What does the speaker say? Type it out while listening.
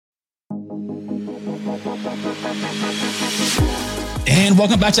And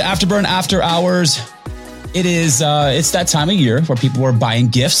welcome back to Afterburn After Hours. It is, it's that time of year where people are buying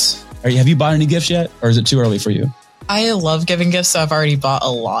gifts. Have you bought any gifts yet? Or is it too early for you? I love giving gifts, so I've already bought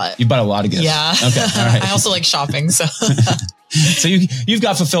a lot. You bought a lot of gifts? Yeah. Okay. All right. I also like shopping, so. So you've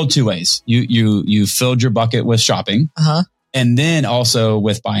got fulfilled two ways. You filled your bucket with shopping. Uh-huh. And then also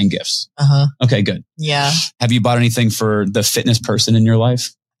with buying gifts. Uh-huh. Okay, good. Yeah. Have you bought anything for the fitness person in your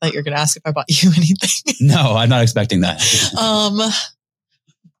life? I thought you were going to ask if I bought you anything. No, I'm not expecting that.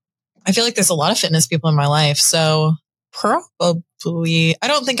 I feel like there's a lot of fitness people in my life. So probably, I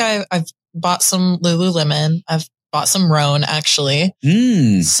don't think I've bought some Lululemon. I've bought some Roan actually.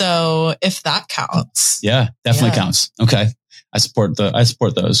 So if that counts. Yeah, definitely counts. Okay. I support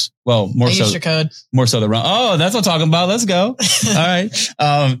those. Well, more so. Use your code. More so the Roan. Oh, that's what I'm talking about. Let's go. All right.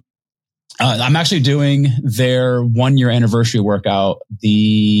 I'm actually doing their 1 year anniversary workout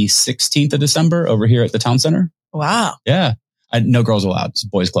the 16th of December over here at the town center. Wow. Yeah. No girls allowed. It's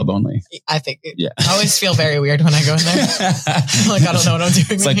boys club only. I think. Yeah. I always feel very weird when I go in there. Like, I don't know what I'm doing.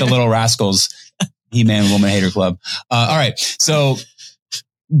 It's like the Little Rascals, He-Man Woman Hater Club. All right. So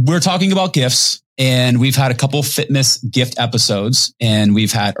we're talking about gifts. And we've had a couple FitMass gift episodes, and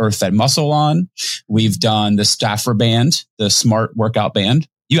we've had Earth Fed Muscle on. We've done the Staffer band, the Smart Workout band.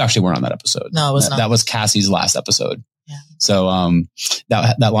 You actually weren't on that episode. No, it was not. That was Cassie's last episode. Yeah. So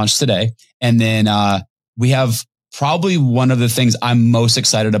that launched today. And then we have probably one of the things I'm most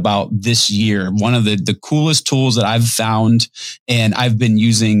excited about this year. One of the coolest tools that I've found and I've been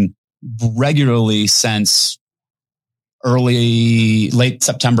using regularly since late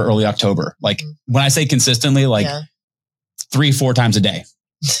September, early October. Like when I say consistently, like 3-4 times a day.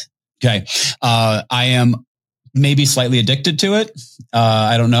 Okay. I am maybe slightly addicted to it.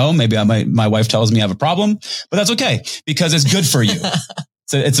 I don't know. Maybe my wife tells me I have a problem, but that's okay because it's good for you.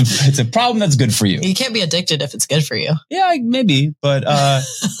 So it's a problem that's good for you. You can't be addicted if it's good for you. Yeah, maybe, but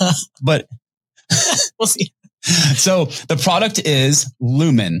we'll see. So the product is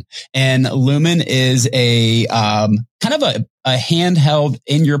Lumen, and Lumen is a kind of a handheld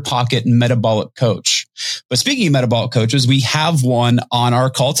in your pocket metabolic coach. But speaking of metabolic coaches, we have one on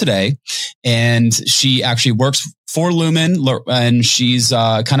our call today, and she actually works for Lumen, and she's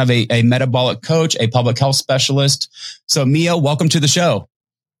kind of a metabolic coach, a public health specialist. So Mia, welcome to the show.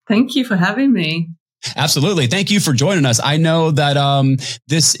 Thank you for having me. Absolutely. Thank you for joining us. I know that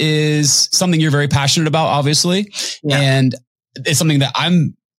this is something you're very passionate about, obviously, and it's something that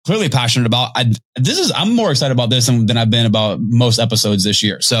I'm clearly passionate about. I'm more excited about this than I've been about most episodes this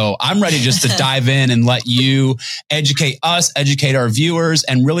year. So I'm ready just to dive in and let you educate us, educate our viewers,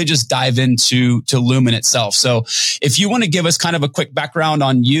 and really just dive into Lumen itself. So if you want to give us kind of a quick background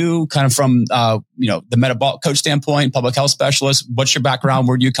on you, kind of from the metabolic coach standpoint, public health specialist, what's your background,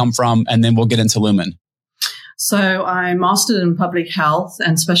 where do you come from, and then we'll get into Lumen. So I mastered in public health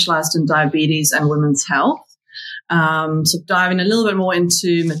and specialized in diabetes and women's health. So diving a little bit more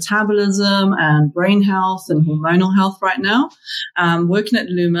into metabolism and brain health and hormonal health right now. Working at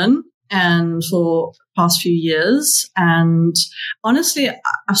Lumen and for the past few years. And honestly,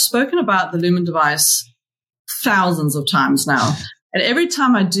 I've spoken about the Lumen device thousands of times now. And every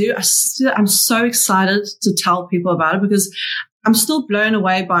time I do, I'm so excited to tell people about it because I'm still blown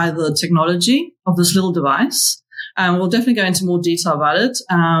away by the technology of this little device. We'll definitely go into more detail about it.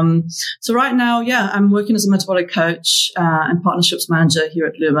 So right now, I'm working as a metabolic coach and partnerships manager here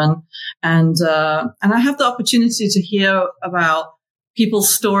at Lumen. And I have the opportunity to hear about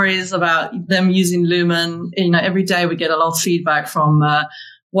people's stories about them using Lumen. Every day we get a lot of feedback from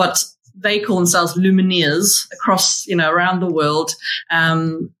what they call themselves Lumineers across, around the world,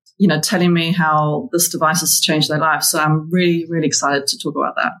 telling me how this device has changed their life. So I'm really, really excited to talk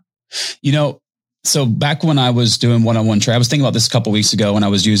about that. So back when I was doing one-on-one training, I was thinking about this a couple of weeks ago when I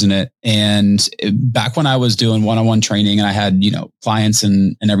was using it. And back when I was doing one-on-one training and I had, clients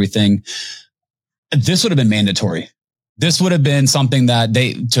and everything, this would have been mandatory. This would have been something that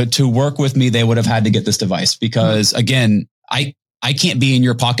to work with me, they would have had to get this device because again, I can't be in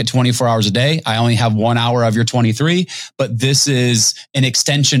your pocket 24 hours a day. I only have 1 hour of your 23, but this is an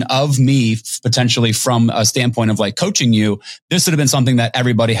extension of me potentially from a standpoint of like coaching you. This would have been something that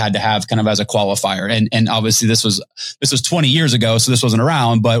everybody had to have kind of as a qualifier. And obviously this was 20 years ago. So this wasn't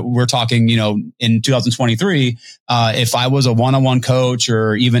around, but we're talking, in 2023, if I was a one-on-one coach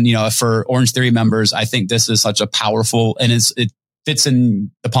or even, for Orange Theory members, I think this is such a powerful and it fits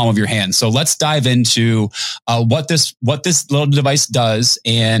in the palm of your hand. So let's dive into what this little device does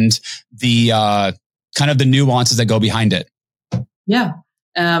and the kind of the nuances that go behind it. Yeah.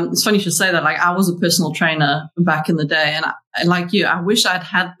 it's funny you should say that. Like, I was a personal trainer back in the day, and like you, I wish I'd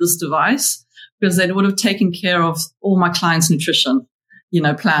had this device because it would have taken care of all my clients' nutrition,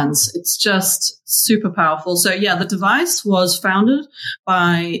 plans. It's just super powerful. So yeah, the device was founded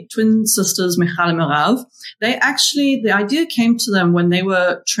by twin sisters, Michal and Merav. The idea came to them when they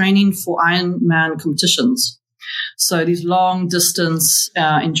were training for Ironman competitions. So these long distance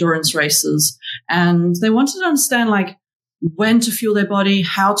endurance races, and they wanted to understand like when to fuel their body,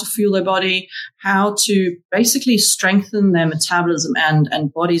 how to fuel their body, how to basically strengthen their metabolism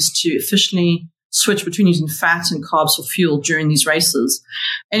and bodies to efficiently switch between using fat and carbs for fuel during these races.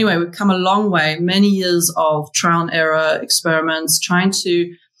 Anyway, we've come a long way, many years of trial and error experiments, trying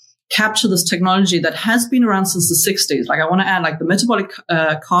to capture this technology that has been around since the 60s. Like, I want to add like the metabolic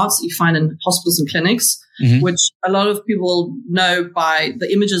carts that you find in hospitals and clinics, which a lot of people know by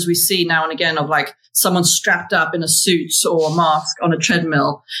the images we see now and again of like someone strapped up in a suit or a mask on a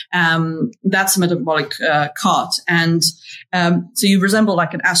treadmill. That's a metabolic cart. And so you resemble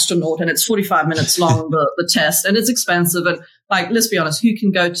like an astronaut, and it's 45 minutes long, the test, and it's expensive. And like, let's be honest, who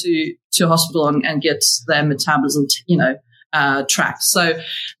can go to a hospital and get their metabolism, tracked? So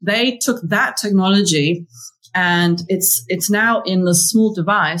they took that technology, and it's now in the small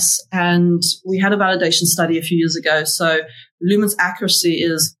device. And we had a validation study a few years ago. So Lumen's accuracy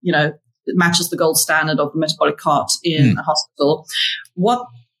is, it matches the gold standard of the metabolic cart in a hospital.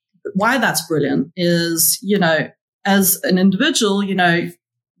 Why that's brilliant is, as an individual,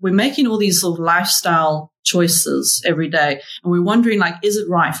 we're making all these sort of lifestyle choices every day, and we're wondering, like, is it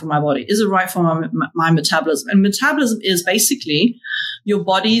right for my body? Is it right for my metabolism? And metabolism is basically your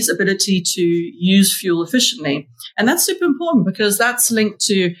body's ability to use fuel efficiently. And that's super important because that's linked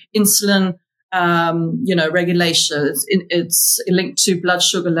to insulin, regulation. It's linked to blood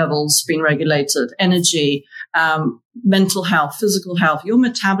sugar levels being regulated, energy, mental health, physical health. Your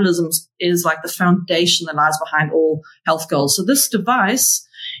metabolism is like the foundation that lies behind all health goals. So this device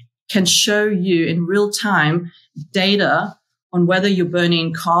can show you in real time data on whether you're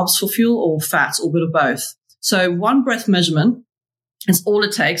burning carbs for fuel or fats or a bit of both. So one breath measurement is all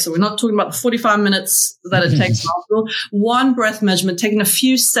it takes. So we're not talking about the 45 minutes that it takes. One breath measurement taking a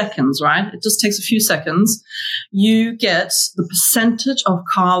few seconds, right? It just takes a few seconds. You get the percentage of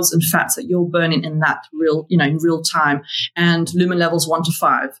carbs and fats that you're burning in that in real time. And Lumen levels 1 to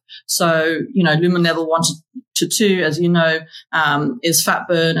 5. So, Lumen level 1 to 2, as you know, is fat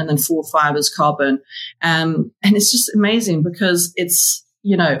burn, and then 4 or 5 is carb burn. And it's just amazing because it's,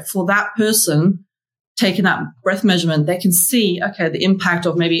 for that person taking that breath measurement, they can see, okay, the impact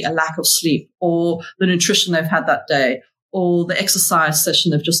of maybe a lack of sleep or the nutrition they've had that day or the exercise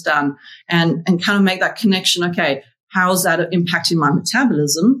session they've just done, and kind of make that connection. Okay, how is that impacting my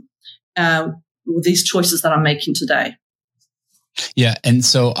metabolism with these choices that I'm making today? Yeah. And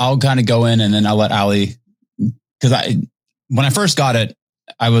so I'll kind of go in, and then I'll let Ali, because when I first got it,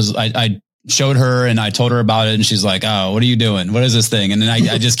 I showed her and I told her about it, and she's like, "Oh, what are you doing? What is this thing?" And then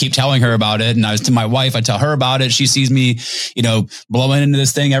I just keep telling her about it. And I was to my wife, I tell her about it. She sees me, blowing into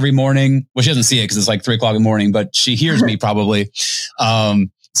this thing every morning. Well, she doesn't see it because it's like 3 o'clock in the morning, but she hears me probably. So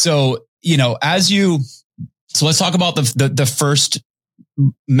let's talk about the first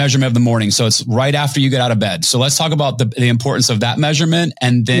measurement of the morning. So it's right after you get out of bed. So let's talk about the importance of that measurement,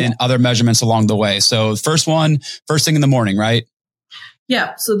 and then other measurements along the way. So first thing in the morning, right?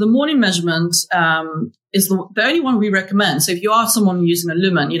 Yeah. So the morning measurement is the only one we recommend. So if you are someone using a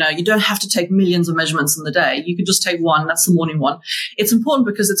Lumen, you don't have to take millions of measurements in the day. You could just take one. That's the morning one. It's important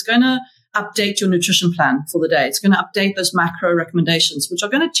because it's going to update your nutrition plan for the day. It's going to update those macro recommendations, which are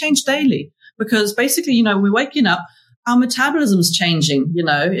going to change daily, because basically, we're waking up, our metabolism is changing.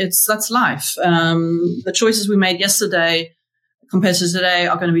 That's life. The choices we made yesterday compared to today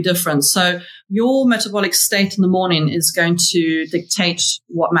are going to be different. So your metabolic state in the morning is going to dictate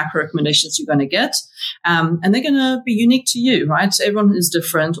what macro recommendations you're going to get. And they're going to be unique to you, right? Everyone is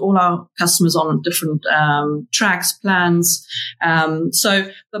different. All our customers are on different tracks, plans. So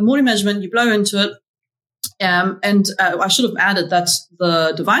the morning measurement, you blow into it. And I should have added that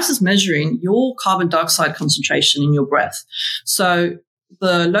the device is measuring your carbon dioxide concentration in your breath. So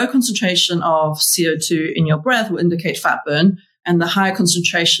the low concentration of CO2 in your breath will indicate fat burn, and the higher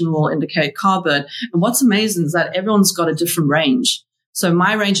concentration will indicate carb burn. And what's amazing is that everyone's got a different range. So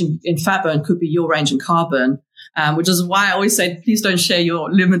my range in fat burn could be your range in carb burn, which is why I always say, please don't share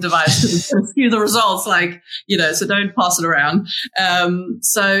your Lumen device because it's going to skew the results, so don't pass it around.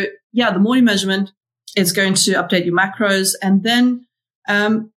 The morning measurement is going to update your macros, and then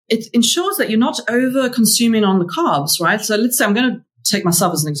it ensures that you're not over consuming on the carbs, right? So let's say I'm going to take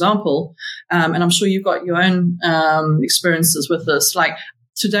myself as an example, and I'm sure you've got your own experiences with this. Like,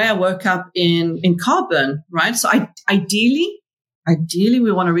 today I woke up in carb burn, right? So ideally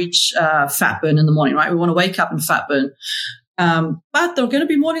we want to reach fat burn in the morning, right? We want to wake up and fat burn. But there are going to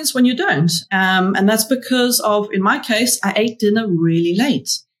be mornings when you don't. And that's because of, in my case, I ate dinner really late.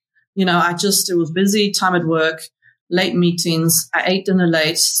 It was busy time at work, late meetings. I ate dinner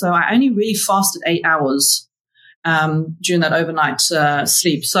late. So I only really fasted 8 hours during that overnight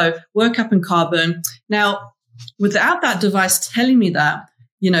sleep. So woke up in carb burn. Now, without that device telling me that,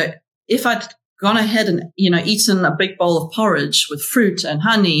 if I'd gone ahead and, eaten a big bowl of porridge with fruit and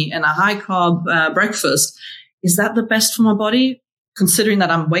honey and a high carb breakfast, is that the best for my body? Considering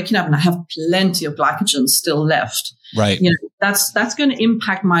that I'm waking up and I have plenty of glycogen still left. Right. That's going to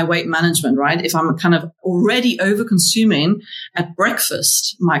impact my weight management, right? If I'm kind of already over consuming at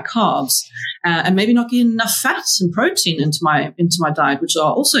breakfast, my carbs, and maybe not getting enough fats and protein into my diet, which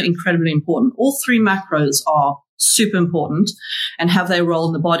are also incredibly important. All three macros are super important and have their role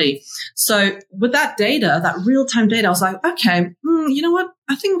in the body. So with that data, that real-time data, I was like, okay, you know what?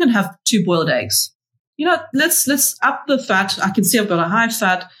 I think I'm going to have 2 boiled eggs. Let's up the fat. I can see I've got a high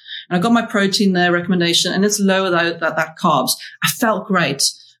fat and I've got my protein there recommendation, and let's lower that carbs. I felt great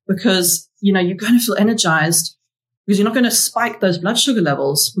because, you're going to feel energized because you're not going to spike those blood sugar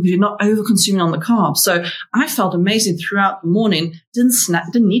levels because you're not over consuming on the carbs. So I felt amazing throughout the morning. Didn't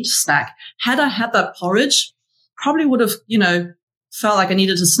need to snack. Had I had that porridge, probably would have, felt like I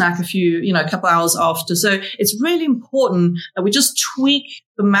needed to snack a couple hours after. So it's really important that we just tweak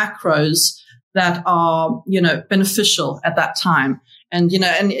the macros that are, beneficial at that time. And,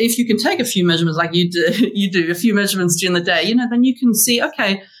 and if you can take a few measurements like you do a few measurements during the day, then you can see,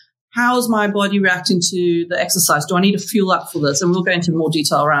 okay, how is my body reacting to the exercise? Do I need to fuel up for this? And we'll go into more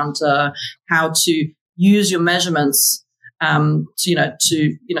detail around how to use your measurements to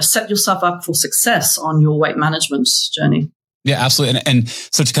set yourself up for success on your weight management journey. Yeah, absolutely. And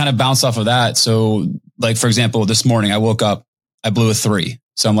so to kind of bounce off of that. So like, for example, this morning I woke up, I blew a 3.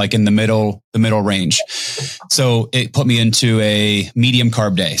 So I'm like in the middle range. So it put me into a medium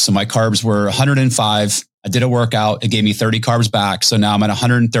carb day. So my carbs were 105. I did a workout. It gave me 30 carbs back. So now I'm at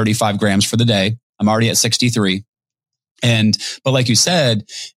 135 grams for the day. I'm already at 63. But like you said,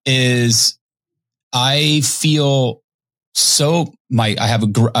 I feel I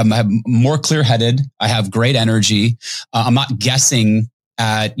have more clear headed. I have great energy. I'm not guessing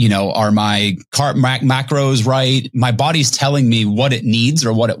at, are my carb macros right? My body's telling me what it needs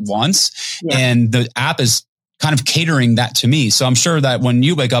or what it wants. Yeah. And the app is kind of catering that to me. So I'm sure that when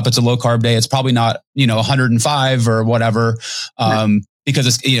you wake up, it's a low carb day. It's probably not, 105 or whatever.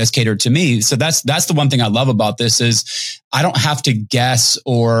 Because it's catered to me. So that's the one thing I love about this is I don't have to guess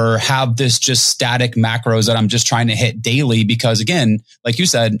or have this just static macros that I'm just trying to hit daily. Because again, like you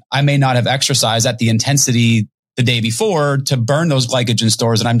said, I may not have exercised at the intensity the day before to burn those glycogen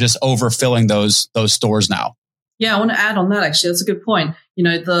stores, and I'm just overfilling those stores now. Yeah, I want to add on that. Actually, that's a good point.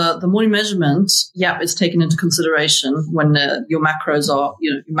 The morning measurement, is taken into consideration when your macros are,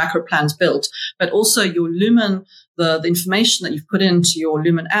 your macro plan's built, but also your Lumen, the information that you've put into your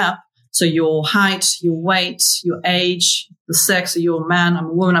Lumen app. So your height, your weight, your age, the sex. So you're a man, I'm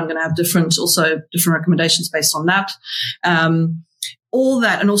a woman. I'm going to have different recommendations based on that. All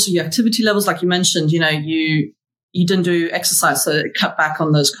that, and also your activity levels, like you mentioned. You didn't do exercise, so it cut back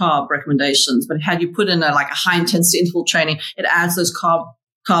on those carb recommendations. But had you put in a high intensity interval training, it adds those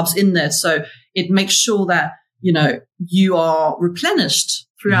carbs in there. So it makes sure that, you are replenished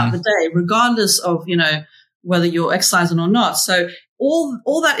throughout the day, regardless of, whether you're exercising or not. So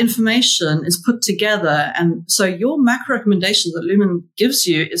all that information is put together. And so your macro recommendations that Lumen gives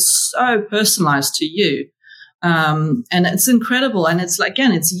you is so personalized to you. And it's incredible. And it's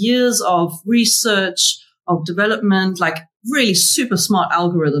it's years of research, of development, really super smart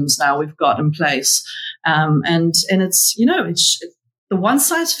algorithms now we've got in place. And it's, it's the one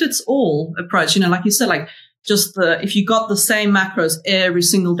size fits all approach, like you said, if you got the same macros every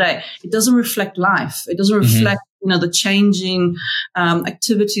single day, it doesn't reflect life. It doesn't reflect, the changing,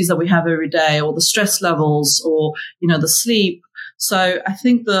 activities that we have every day, or the stress levels, or, the sleep. So I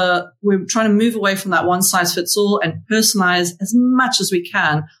think we're trying to move away from that one size fits all and personalize as much as we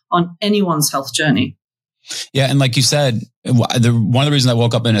can on anyone's health journey. Yeah. And like you said, one of the reasons I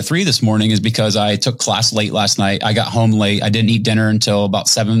woke up in a 3 this morning is because I took class late last night. I got home late. I didn't eat dinner until about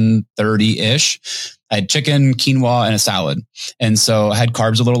 7:30 ish. I had chicken, quinoa, and a salad. And so I had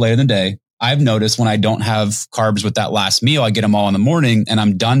carbs a little later in the day. I've noticed when I don't have carbs with that last meal, I get them all in the morning and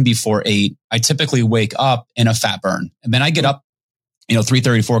I'm done before 8. I typically wake up in a fat burn, and then I get up,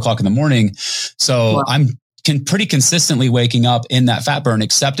 3:30, 4 o'clock in the morning. So wow. I'm pretty consistently waking up in that fat burn,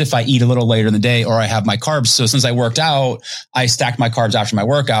 except if I eat a little later in the day or I have my carbs. So since I worked out, I stacked my carbs after my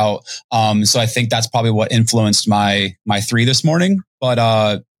workout. So I think that's probably what influenced my 3 this morning.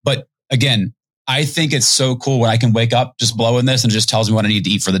 But again, I think it's so cool when I can wake up just blowing this and it just tells me what I need to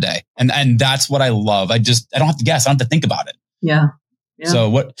eat for the day. And that's what I love. I don't have to guess. I don't have to think about it. Yeah. So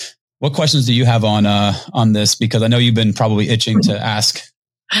what questions do you have on this? Because I know you've been probably itching to ask.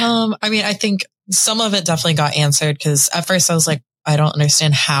 I mean, I think some of it definitely got answered because at first I was like, I don't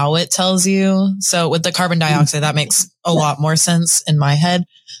understand how it tells you. So with the carbon dioxide, that makes a lot more sense in my head.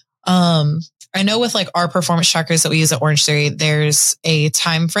 I know with like our performance trackers that we use at Orange Theory, there's a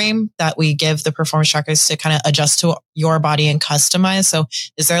time frame that we give the performance trackers to kind of adjust to your body and customize. So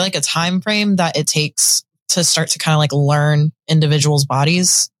is there like a time frame that it takes to start to kind of like learn individuals'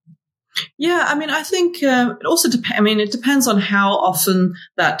 bodies? Yeah, I mean, I think it also depends. I mean, it depends on how often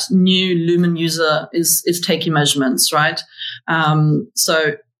that new Lumen user is taking measurements, right?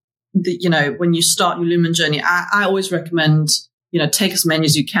 So, when you start your Lumen journey, I always recommend, take as many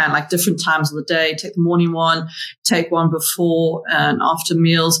as you can, like different times of the day. Take the morning one, take one before and after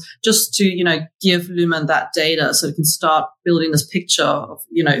meals, just to, give Lumen that data so it can start building this picture of,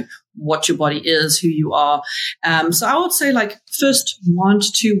 what your body is, who you are. So I would say like first 1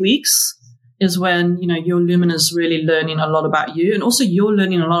 to 2 weeks is when, your Lumen is really learning a lot about you. And also you're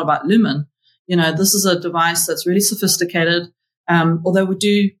learning a lot about Lumen. This is a device that's really sophisticated. Although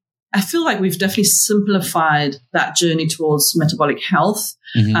I feel like we've definitely simplified that journey towards metabolic health,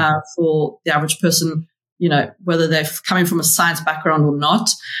 for the average person, whether they're coming from a science background or not.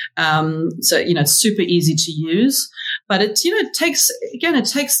 So, it's super easy to use, but it takes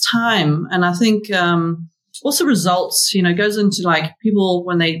time. And I think, also results, goes into like people,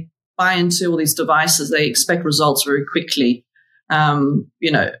 when they buy into all these devices, they expect results very quickly. And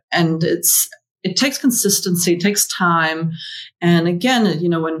it takes consistency, it takes time. And again,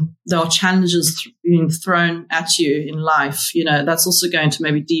 when there are challenges being thrown at you in life, that's also going to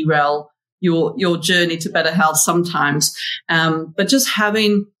maybe derail your journey to better health sometimes. But just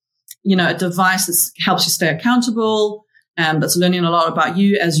having, a device that helps you stay accountable, that's learning a lot about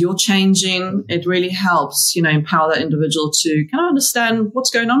you as you're changing, it really helps, empower that individual to kind of understand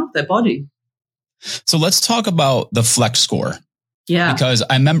what's going on with their body. So let's talk about the Flex score. Yeah. Because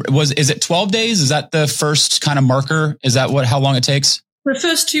I remember, is it 12 days? Is that the first kind of marker? Is that how long it takes? The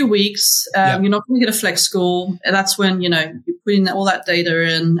first 2 weeks, you're not going to get a Flex score. That's when, you're putting all that data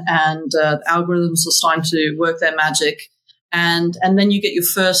in and the algorithms are starting to work their magic. And then you get your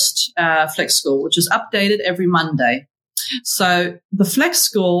first Flex score, which is updated every Monday. So the Flex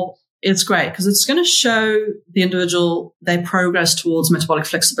score is great because it's going to show the individual their progress towards metabolic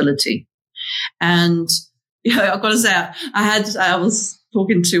flexibility. And I've got to say, I was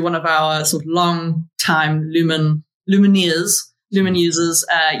talking to one of our sort of long time Lumen users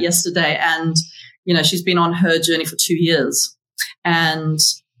yesterday, and she's been on her journey for 2 years, and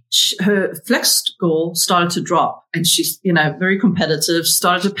her Flex score started to drop, and she's very competitive,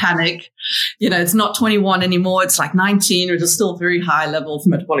 started to panic. It's not 21 anymore; it's like 19, which is still a very high level for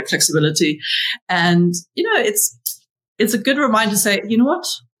metabolic flexibility. And it's a good reminder to say, you know what?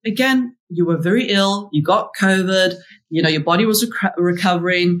 Again, you were very ill. You got COVID. Your body was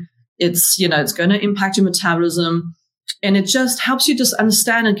recovering. It's going to impact your metabolism. And it just helps you just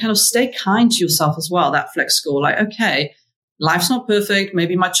understand and kind of stay kind to yourself as well, that Flex score. Like, okay, life's not perfect.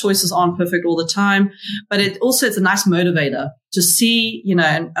 Maybe my choices aren't perfect all the time. But it's a nice motivator to see,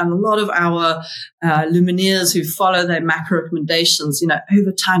 and a lot of our Lumineers who follow their macro recommendations,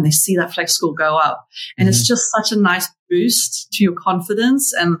 over time, they see that Flex score go up. And it's just such a nice boost to your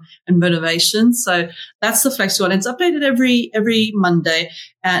confidence and motivation. So that's the Flex score. And it's updated every Monday.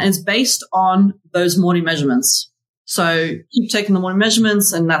 And it's based on those morning measurements. So keep taking the morning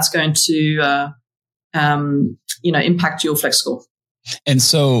measurements, and that's going to, impact your Flex score. And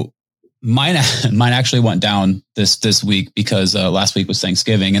so mine actually went down this week because last week was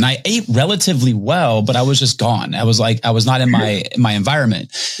Thanksgiving, and I ate relatively well, but I was just gone. I was not in my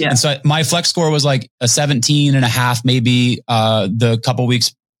environment. Yeah. And so my Flex score was like a 17.5, maybe, the couple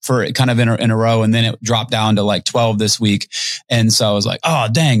weeks for kind of in a row. And then it dropped down to like 12 this week. And so I was like, oh,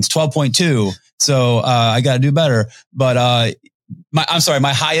 dang, it's 12.2. So, I got to do better. But, my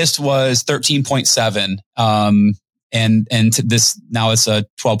highest was 13.7. And this now it's a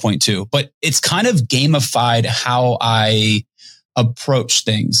 12.2, but it's kind of gamified how I approach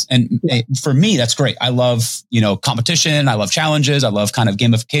things. And for me, that's great. I love, competition. I love challenges. I love kind of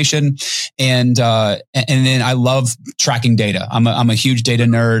gamification. And then I love tracking data. I'm a huge data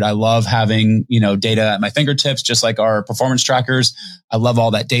nerd. I love having, data at my fingertips, just like our performance trackers. I love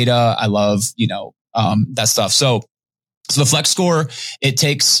all that data. I love, that stuff. So the Flex score, it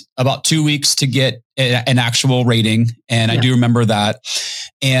takes about 2 weeks to get an actual rating. And I do remember that.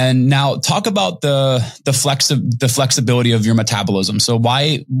 And now talk about the flexibility of your metabolism. So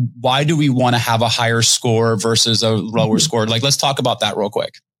why do we want to have a higher score versus a lower score? Like, let's talk about that real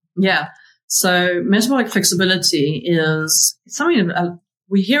quick. Yeah. So metabolic flexibility is something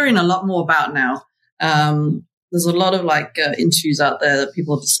we're hearing a lot more about now. There's a lot of interviews out there that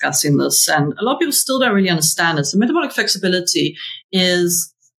people are discussing this, and a lot of people still don't really understand it. So metabolic flexibility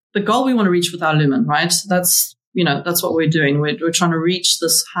is the goal we want to reach with our Lumen, right? That's what we're doing. We're trying to reach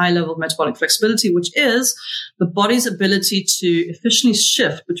this high level of metabolic flexibility, which is the body's ability to efficiently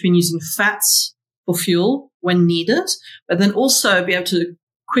shift between using fats for fuel when needed, but then also be able to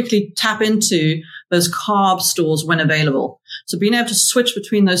quickly tap into those carb stores when available. So being able to switch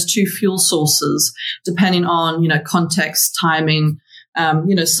between those two fuel sources, depending on, context, timing.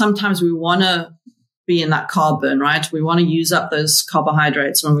 Sometimes we want to be in that carb burn, right? We want to use up those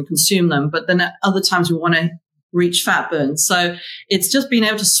carbohydrates when we consume them, but then at other times we want to reach fat burn. So it's just being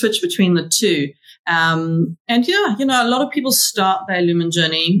able to switch between the two. A lot of people start their Lumen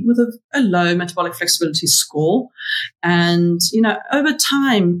journey with a low metabolic flexibility score. And, over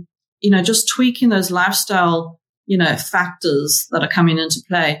time, just tweaking those lifestyle, factors that are coming into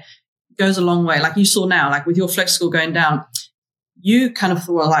play goes a long way. Like you saw now, like with your flex score going down, you kind of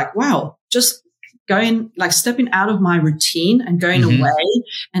thought like, wow, just going, like stepping out of my routine and going away.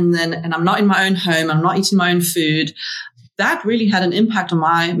 And I'm not in my own home. I'm not eating my own food. That really had an impact on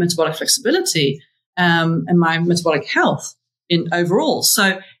my metabolic flexibility. And my metabolic health in overall.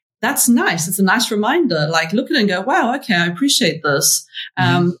 So that's nice. It's a nice reminder. Like look at it and go, wow, okay, I appreciate this.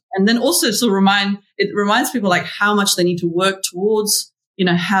 And then also it reminds people like how much they need to work towards,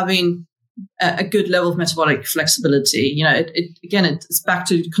 having a good level of metabolic flexibility. It's back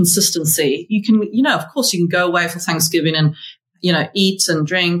to consistency. You can, of course you can go away for Thanksgiving and, eat and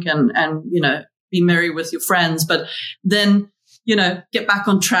drink and, be merry with your friends, but then, get back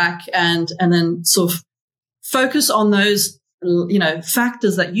on track and then sort of focus on those,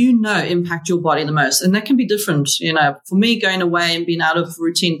 factors that impact your body the most. And that can be different. For me, going away and being out of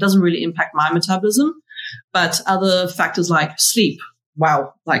routine doesn't really impact my metabolism, but other factors like sleep,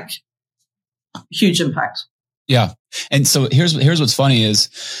 wow, like huge impact. Yeah. And so here's what's funny is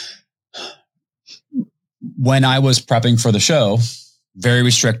when I was prepping for the show, very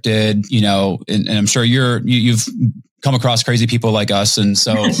restricted, and I'm sure you've come across crazy people like us. And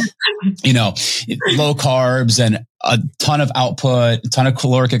so, low carbs and a ton of output, a ton of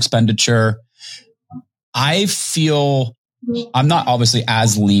caloric expenditure. I feel I'm not obviously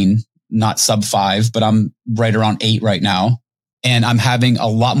as lean, not sub 5, but I'm right around 8 right now. And I'm having a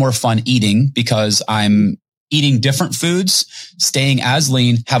lot more fun eating because I'm eating different foods, staying as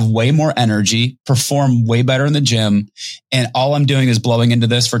lean, have way more energy, perform way better in the gym. And all I'm doing is blowing into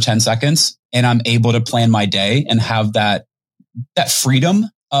this for 10 seconds. And I'm able to plan my day and have that freedom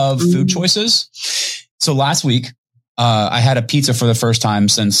of food choices. So last week, I had a pizza for the first time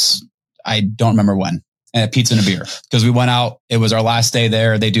since I don't remember when, and a pizza and a beer because we went out. It was our last day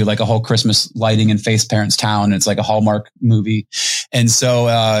there. They do like a whole Christmas lighting in Faith's parents' town. It's like a Hallmark movie. And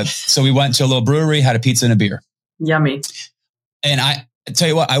so we went to a little brewery, had a pizza and a beer. Yummy. And I tell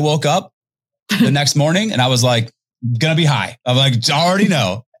you what, I woke up the next morning and I was like, gonna be high. I'm like, I already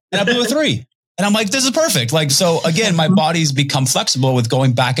know. And I blew a 3. And I'm like, this is perfect. Like, so again, my body's become flexible with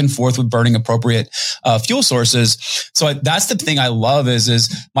going back and forth with burning appropriate fuel sources. So that's the thing I love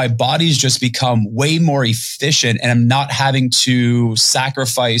is my body's just become way more efficient and I'm not having to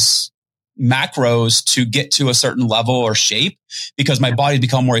sacrifice macros to get to a certain level or shape because my body's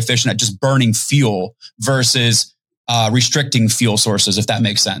become more efficient at just burning fuel versus restricting fuel sources, if that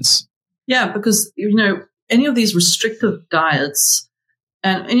makes sense. Yeah, because, any of these restrictive diets,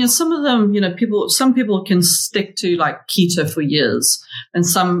 and some of them, some people can stick to like keto for years and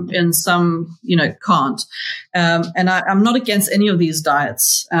some can't. And I'm not against any of these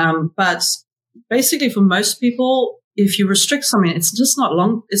diets. But basically for most people, if you restrict something, it's just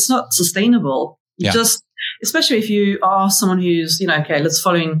it's not sustainable. Especially if you are someone who's, let's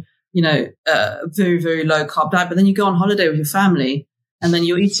following, a very, very low carb diet, but then you go on holiday with your family. And then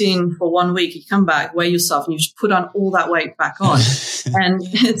you're eating for 1 week, you come back, weigh yourself, and you just put on all that weight back on. and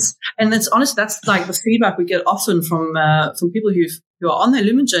it's honest, that's like the feedback we get often from people who are on their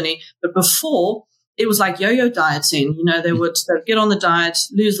Lumen journey. But before, it was like yo-yo dieting. They'd get on the diet,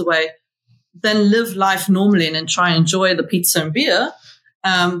 lose the weight, then live life normally and then try and enjoy the pizza and beer.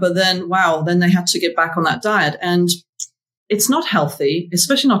 But then, then they had to get back on that diet. And it's not healthy, it's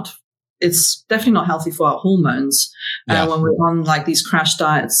definitely not healthy for our hormones when we're on like these crash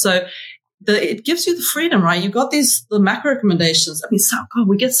diets. So it gives you the freedom, right? You've got the macro recommendations. I mean,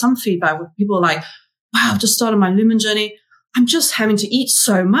 we get some feedback where people are like, wow, I've just started my Lumen journey. I'm just having to eat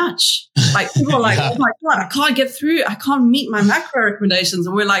so much. Like people are like, oh my God, I can't get through. I can't meet my macro recommendations.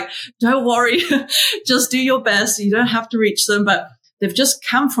 And we're like, don't worry, just do your best. You don't have to reach them. But they've just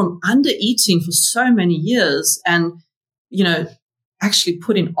come from under eating for so many years and, actually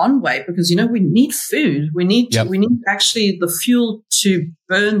putting on weight because, we need food. We need actually the fuel to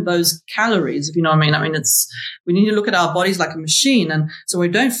burn those calories, if you know what I mean. I mean, we need to look at our bodies like a machine. And so we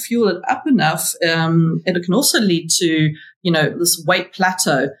don't fuel it up enough. It can also lead to, this weight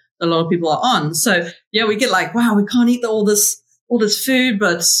plateau that a lot of people are on. So yeah, we get like, wow, we can't eat all this food,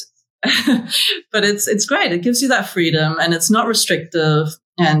 but, but it's great. It gives you that freedom and it's not restrictive.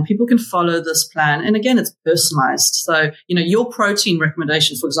 And people can follow this plan. And again, it's personalized. So, your protein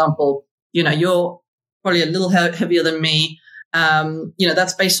recommendation, for example, you're probably a little heavier than me.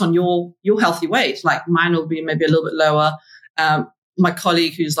 That's based on your healthy weight. Like mine will be maybe a little bit lower. My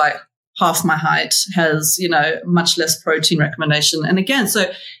colleague who's like half my height has, much less protein recommendation. And again,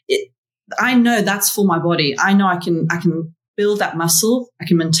 I know that's for my body. I know I can build that muscle. I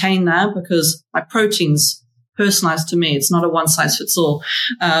can maintain that because my protein's personalized to me. It's not a one size fits all.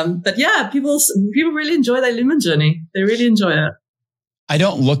 But yeah, people really enjoy their Lumen journey. They really enjoy it. I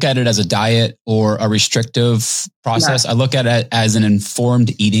don't look at it as a diet or a restrictive process. No. I look at it as an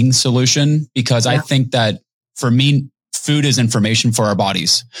informed eating solution because I think that for me, food is information for our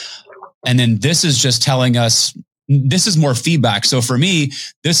bodies. And then this is just telling us, this is more feedback. So for me,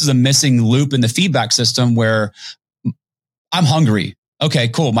 this is a missing loop in the feedback system where I'm hungry. Okay,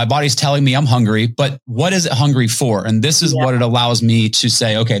 cool. My body's telling me I'm hungry, but what is it hungry for? And this is what it allows me to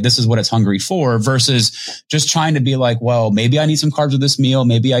say, okay, this is what it's hungry for versus just trying to be like, well, maybe I need some carbs with this meal.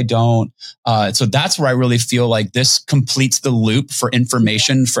 Maybe I don't. So that's where I really feel like this completes the loop for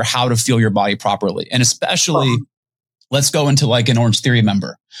information for how to fuel your body properly. And especially, let's go into like an Orange Theory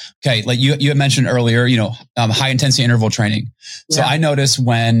member. Okay. Like you had mentioned earlier, high intensity interval training. So I notice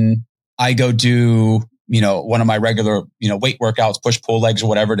when I go do, one of my regular, weight workouts, push, pull legs or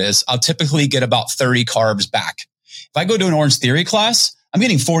whatever it is, I'll typically get about 30 carbs back. If I go to an Orange Theory class, I'm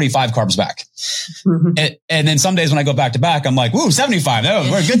getting 45 carbs back. Mm-hmm. And then some days when I go back to back, I'm like, woo, 75.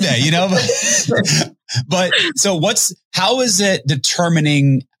 Oh, we're a good day, But so how is it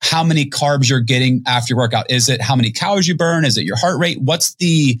determining how many carbs you're getting after your workout? Is it how many calories you burn? Is it your heart rate? What's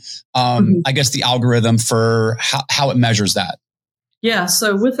the, I guess the algorithm for how it measures that? Yeah.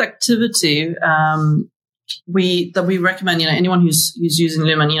 So with activity, we recommend, anyone who's using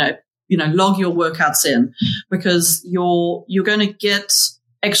Lumen, log your workouts in because you're going to get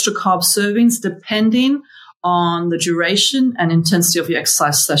extra carb servings depending on the duration and intensity of your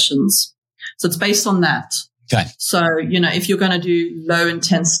exercise sessions. So it's based on that. Okay. So, if you're going to do low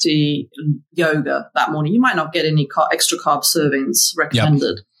intensity yoga that morning, you might not get any extra carb servings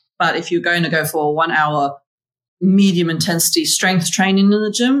recommended. Yep. But if you're going to go for a 1 hour medium intensity strength training in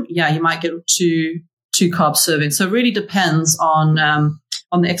the gym, you might get two carb servings. So it really depends on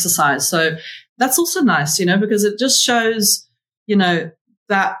the exercise. So that's also nice, because it just shows,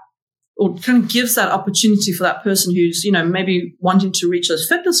 that or kind of gives that opportunity for that person who's, maybe wanting to reach those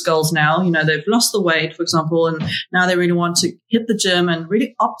fitness goals now. They've lost the weight, for example, and now they really want to hit the gym and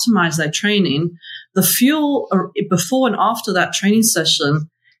really optimize their training. The fuel before and after that training session,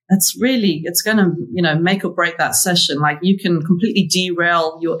 it's going to, make or break that session. Like you can completely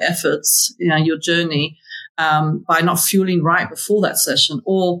derail your efforts, your journey, by not fueling right before that session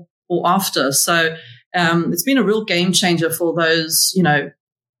or after. So, it's been a real game changer for those,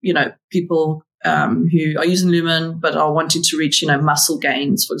 people, who are using Lumen, but are wanting to reach, muscle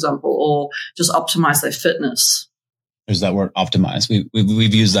gains, for example, or just optimize their fitness. There's that word optimize.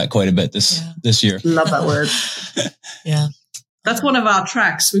 We've used that quite a bit this year. Love that word. Yeah. That's one of our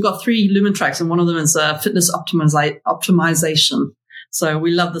tracks. We've got 3 Lumen tracks, and one of them is fitness optimization. So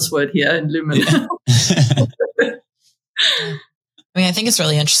we love this word here in Lumen. Yeah. I think it's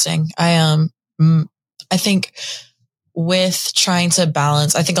really interesting. I think with trying to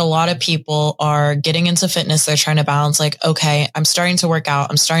balance, I think a lot of people are getting into fitness. They're trying to balance like, okay, I'm starting to work out.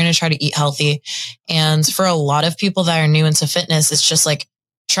 I'm starting to try to eat healthy. And for a lot of people that are new into fitness, it's just like,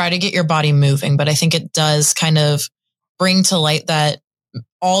 try to get your body moving. But I think it does kind of bring to light that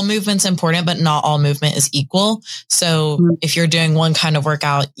all movement's important, but not all movement is equal. So if you're doing one kind of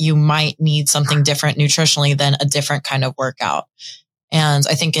workout, you might need something different nutritionally than a different kind of workout. And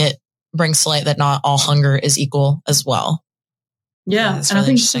I think it brings to light that not all hunger is equal as well. Yeah. And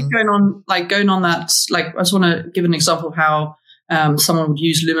really I think going on that, like, I just want to give an example of how someone would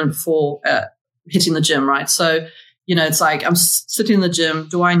use Lumen before hitting the gym, right? So, it's like I'm sitting in the gym.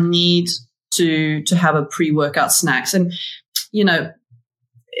 Do I need to have a pre-workout snacks. And, you know,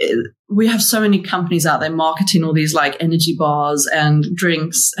 we have so many companies out there marketing all these like energy bars and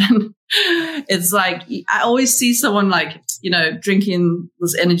drinks. And it's like, I always see someone like, you know, drinking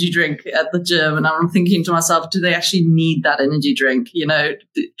this energy drink at the gym. And I'm thinking to myself, do they actually need that energy drink? You know,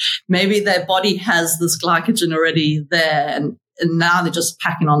 maybe their body has this glycogen already there. And now they're just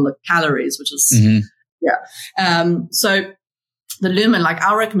packing on the calories, which is, so the Lumen, like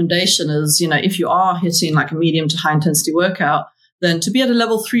our recommendation is, you know, if you are hitting like a medium to high intensity workout, then to be at a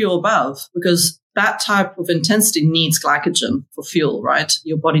level 3 or above, because that type of intensity needs glycogen for fuel, right?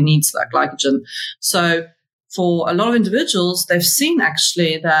 Your body needs that glycogen. So for a lot of individuals, they've seen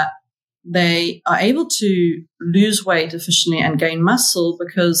actually that they are able to lose weight efficiently and gain muscle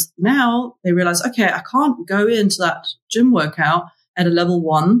because now they realize, okay, I can't go into that gym workout at a level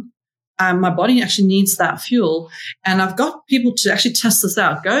 1. My body actually needs that fuel. And I've got people to actually test this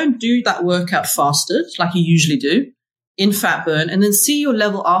out. Go and do that workout fasted, like you usually do, in fat burn, and then see your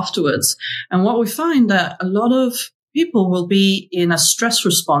level afterwards. And what we find that a lot of people will be in a stress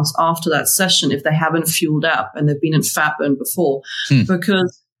response after that session if they haven't fueled up and they've been in fat burn before,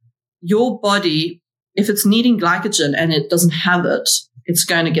 because your body, if it's needing glycogen and it doesn't have it, it's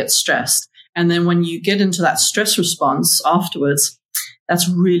going to get stressed. And then when you get into that stress response afterwards, that's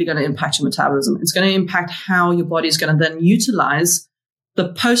really going to impact your metabolism. It's going to impact how your body is going to then utilize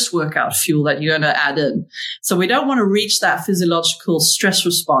the post-workout fuel that you're going to add in. So we don't want to reach that physiological stress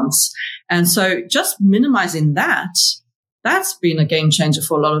response. And so just minimizing that's been a game changer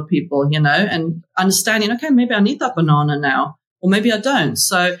for a lot of people, you know, and understanding, okay, maybe I need that banana now, or maybe I don't.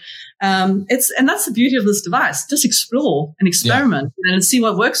 So and that's the beauty of this device. Just explore and experiment and see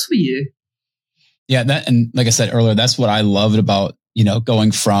what works for you. Yeah. And like I said earlier, that's what I loved about, you know,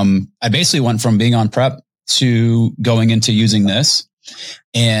 I basically went from being on prep to going into using this.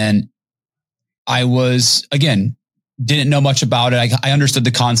 And I was, again, didn't know much about it. I understood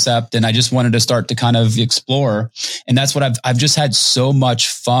the concept and I just wanted to start to kind of explore. And that's what I've just had so much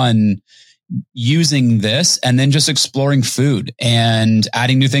fun using this and then just exploring food and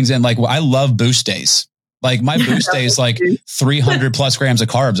adding new things in. Like, I love boost days. Like my boost day is like 300 plus grams of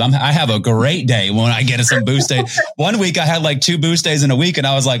carbs. I have a great day when I get some boost day. One week I had like 2 boost days in a week and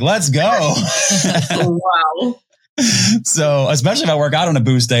I was like, let's go. Wow. So especially if I work out on a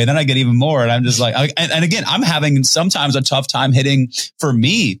boost day, then I get even more. And I'm just like, and again, I'm having sometimes a tough time hitting, for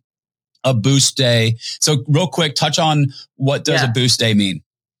me, a boost day. So real quick, touch on what does a boost day mean?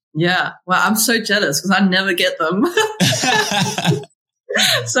 Yeah. Well, I'm so jealous because I never get them.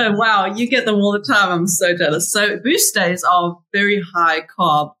 So, wow, you get them all the time. I'm so jealous. So boost days are very high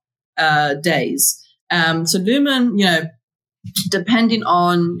carb days. So Lumen, you know, depending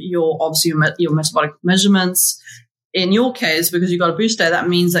on your metabolic measurements, in your case, because you got a boost day, that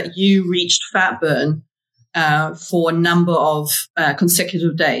means that you reached fat burn for a number of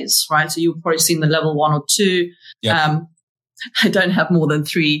consecutive days, right? So you've probably seen the level 1 or 2. Yep. I don't have more than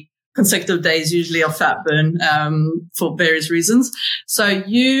 3 consecutive days usually of fat burn for various reasons. So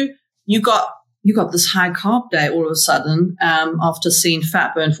you got this high carb day all of a sudden after seeing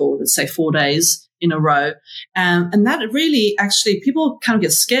fat burn for, let's say, 4 days in a row. And that really actually, people kind of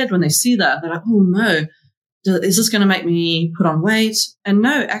get scared when they see that. They're like, oh no, is this going to make me put on weight? And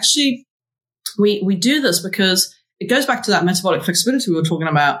no, actually we do this because it goes back to that metabolic flexibility we were talking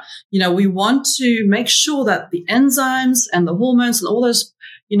about. You know, we want to make sure that the enzymes and the hormones and all those,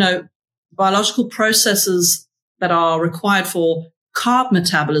 you know, biological processes that are required for carb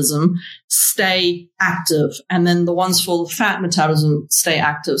metabolism stay active. And then the ones for fat metabolism stay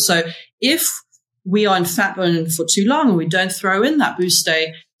active. So if we are in fat burn for too long and we don't throw in that boost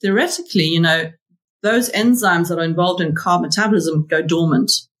day, theoretically, you know, those enzymes that are involved in carb metabolism go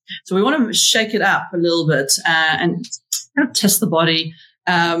dormant. So we want to shake it up a little bit and kind of test the body.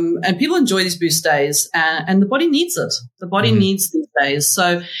 And people enjoy these boost days and the body needs it. The body needs these days.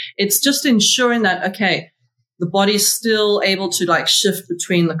 So it's just ensuring that, okay, the body's still able to like shift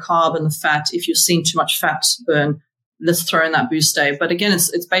between the carb and the fat. If you're seeing too much fat burn, let's throw in that boost day. But again,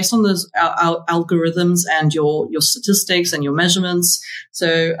 it's based on those algorithms and your statistics and your measurements.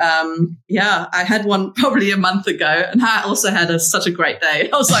 So, I had one probably a month ago and I also had such a great day.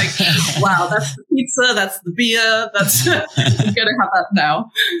 I was like, wow, that's the pizza. That's the beer. I'm going to have that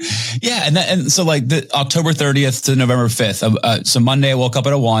now. Yeah. And so like the October 30th to November 5th. So Monday I woke up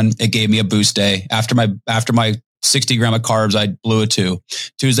at a 1, it gave me a boost day. After my 60 gram of carbs, I blew a 2.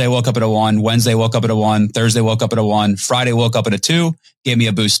 Tuesday, woke up at a 1. Wednesday, woke up at a 1. Thursday, woke up at a 1. Friday, woke up at a 2. Gave me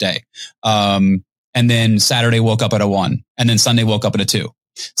a boost day. And then Saturday, woke up at a 1. And then Sunday, woke up at a 2.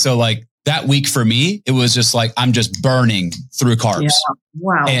 So like that week for me, it was just like, I'm just burning through carbs. Yeah.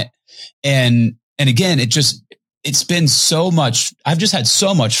 Wow. And again, it's been so much, I've just had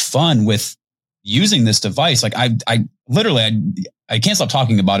so much fun with using this device. Like I literally can't stop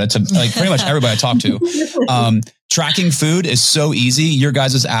talking about it to like pretty much everybody I talk to. Tracking food is so easy. Your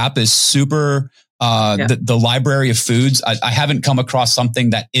guys' app is super, the library of foods. I haven't come across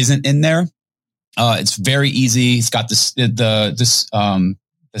something that isn't in there. It's very easy. It's got the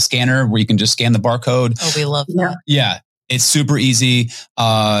scanner where you can just scan the barcode. Oh, we love that. Yeah. It's super easy.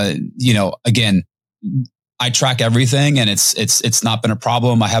 Again, I track everything and it's not been a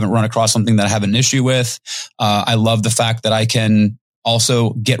problem. I haven't run across something that I have an issue with. I love the fact that I can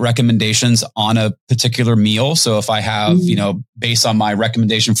also get recommendations on a particular meal. So if I have, based on my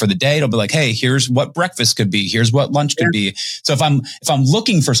recommendation for the day, it'll be like, hey, here's what breakfast could be. Here's what lunch could be. So if I'm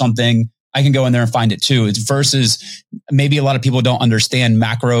looking for something, I can go in there and find it too. It's versus maybe a lot of people don't understand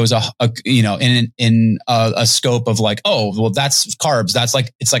macros, in a scope of like, oh, well, that's carbs. That's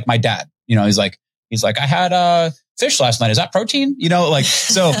like, it's like my dad, he's like, I had fish last night. Is that protein?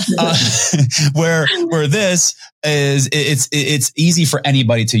 So where this is, it's easy for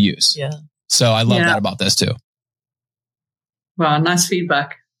anybody to use. Yeah. So I love that about this too. Wow, nice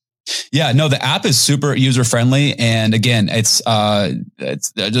feedback. Yeah, no, the app is super user friendly. And again, there's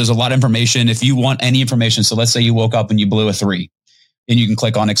a lot of information. If you want any information, so let's say you woke up and you blew a 3 and you can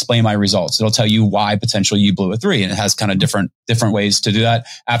click on explain my results. It'll tell you why potentially you blew a 3. And it has kind of different ways to do that.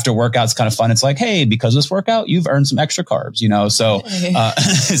 After workout's kind of fun. It's like, hey, because of this workout, you've earned some extra carbs, so,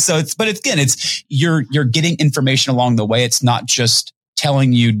 it's you're getting information along the way. It's not just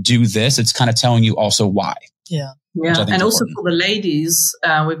telling you do this. It's kind of telling you also why. Yeah. Yeah. And also for the ladies,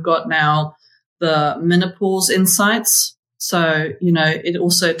 we've got now the menopause insights. So, it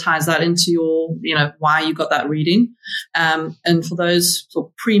also ties that into your, why you got that reading. And for those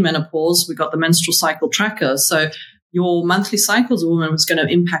for pre-menopause, we got the menstrual cycle tracker. So your monthly cycle as a woman was going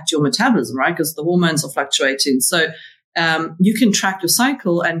to impact your metabolism, right? Because the hormones are fluctuating. So you can track your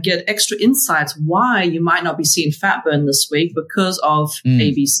cycle and get extra insights why you might not be seeing fat burn this week because of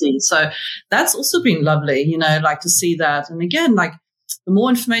ABC. So that's also been lovely, to see that. And again, like the more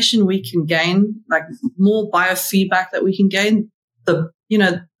information we can gain, like more biofeedback that we can gain, the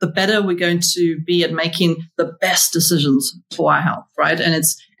better we're going to be at making the best decisions for our health, right? And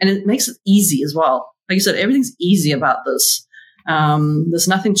it makes it easy as well. Like you said, everything's easy about this. There's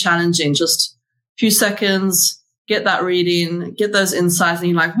nothing challenging, just a few seconds, get that reading, get those insights, and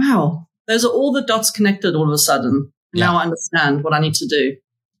you're like, wow, those are all the dots connected all of a sudden. Yeah. Now I understand what I need to do.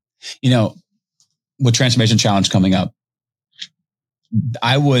 With Transformation Challenge coming up,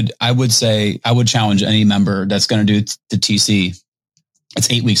 I would say I would challenge any member that's going to do the TC. It's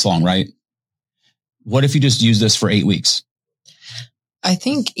 8 weeks long, right? What if you just use this for 8 weeks? I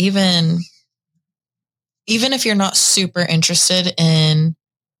think even if you're not super interested in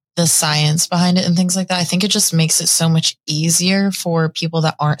the science behind it and things like that, I think it just makes it so much easier for people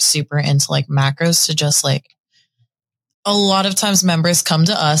that aren't super into like macros to just like, a lot of times members come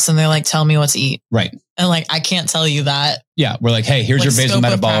to us and they're like, tell me what to eat. Right. And like, I can't tell you that. Yeah. We're like, hey, here's your basal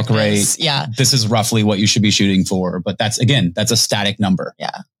metabolic rate. Yeah. This is roughly what you should be shooting for. But that's a static number.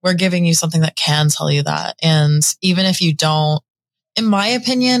 Yeah. We're giving you something that can tell you that. And even if you don't, in my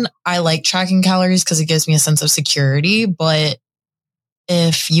opinion, I like tracking calories because it gives me a sense of security. But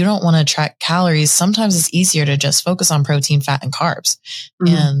if you don't want to track calories, sometimes it's easier to just focus on protein, fat, and carbs.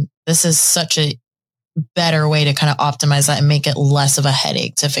 Mm-hmm. And this is such a better way to kind of optimize that and make it less of a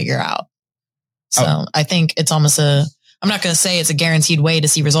headache to figure out. So I think it's almost I'm not going to say it's a guaranteed way to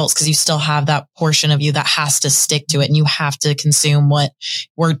see results because you still have that portion of you that has to stick to it and you have to consume what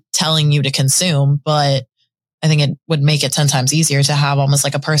we're telling you to consume. But I think it would make it 10 times easier to have almost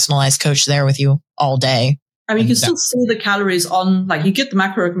like a personalized coach there with you all day. I mean, you can still see the calories on, like you get the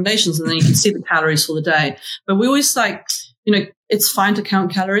macro recommendations and then you can see the calories for the day. But we always like, it's fine to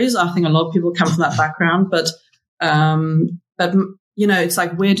count calories. I think a lot of people come from that background, but it's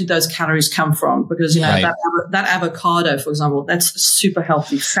like, where did those calories come from? Because, right. that avocado, for example, that's super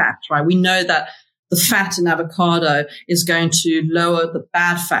healthy fat, right? We know that the fat in avocado is going to lower the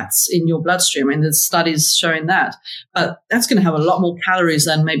bad fats in your bloodstream. And there's studies showing that. But that's going to have a lot more calories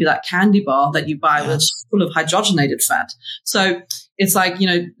than maybe that candy bar that you buy that's full of hydrogenated fat. So it's like,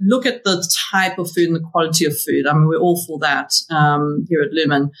 look at the type of food and the quality of food. I mean, we're all for that here at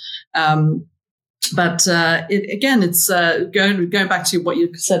Lumen. But it's going back to what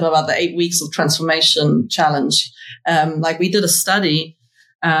you said about the 8 weeks of transformation challenge. Like we did a study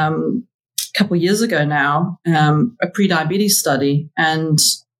a couple of years ago now, a pre-diabetes study, and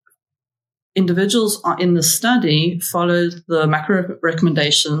individuals in the study followed the macro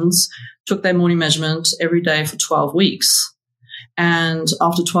recommendations, took their morning measurement every day for 12 weeks. And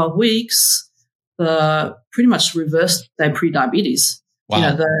after 12 weeks, pretty much reversed their pre-diabetes.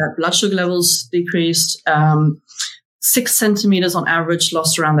 Wow. Their blood sugar levels decreased, 6 centimeters on average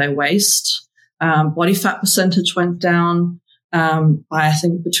lost around their waist. Body fat percentage went down by, I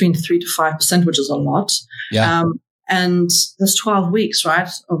think, between 3 to 5%, which is a lot. Yeah. And there's 12 weeks, right,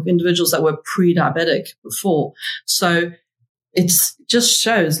 of individuals that were pre-diabetic before. So it just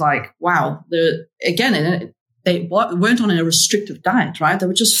shows like, wow, they weren't on a restrictive diet, right? They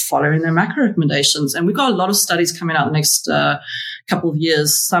were just following their macro recommendations. And we've got a lot of studies coming out the next couple of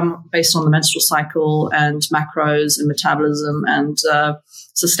years, some based on the menstrual cycle and macros and metabolism. And so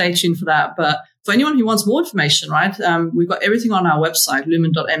stay tuned for that. But for anyone who wants more information, right, we've got everything on our website,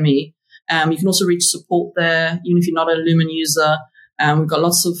 lumen.me. You can also reach support there, even if you're not a Lumen user. We've got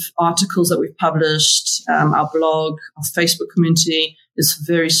lots of articles that we've published. Our blog, our Facebook community is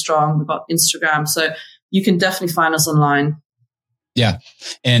very strong. We've got Instagram. So you can definitely find us online. Yeah.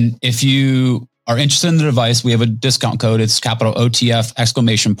 And if you are interested in the device, we have a discount code. It's capital OTF !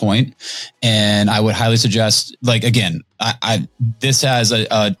 And I would highly suggest, like, again, this has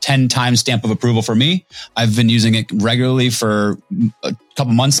a 10 times stamp of approval for me. I've been using it regularly for a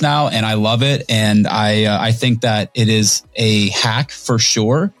couple months now, and I love it. And I think that it is a hack for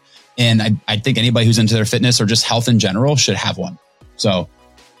sure. And I think anybody who's into their fitness or just health in general should have one. So,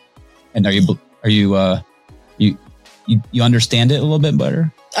 and you understand it a little bit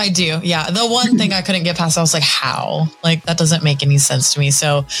better? I do. Yeah. The one thing I couldn't get past, I was like, how? Like, that doesn't make any sense to me.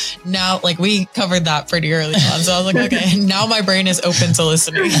 So now, like, we covered that pretty early on. So I was like, okay, now my brain is open to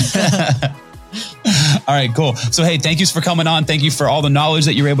listening. All right, cool. So, hey, thank you for coming on. Thank you for all the knowledge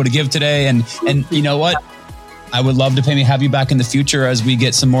that you're able to give today. And you know what? I would love to maybe have you back in the future as we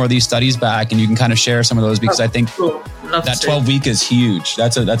get some more of these studies back, and you can kind of share some of those, because I think that 12 week is huge.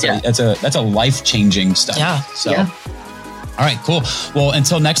 That's a life-changing stuff. Yeah. So. Yeah. All right, cool. Well,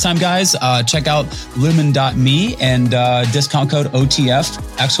 until next time, guys, check out lumen.me and discount code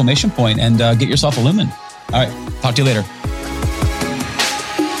OTF ! And get yourself a Lumen. All right, talk to you later.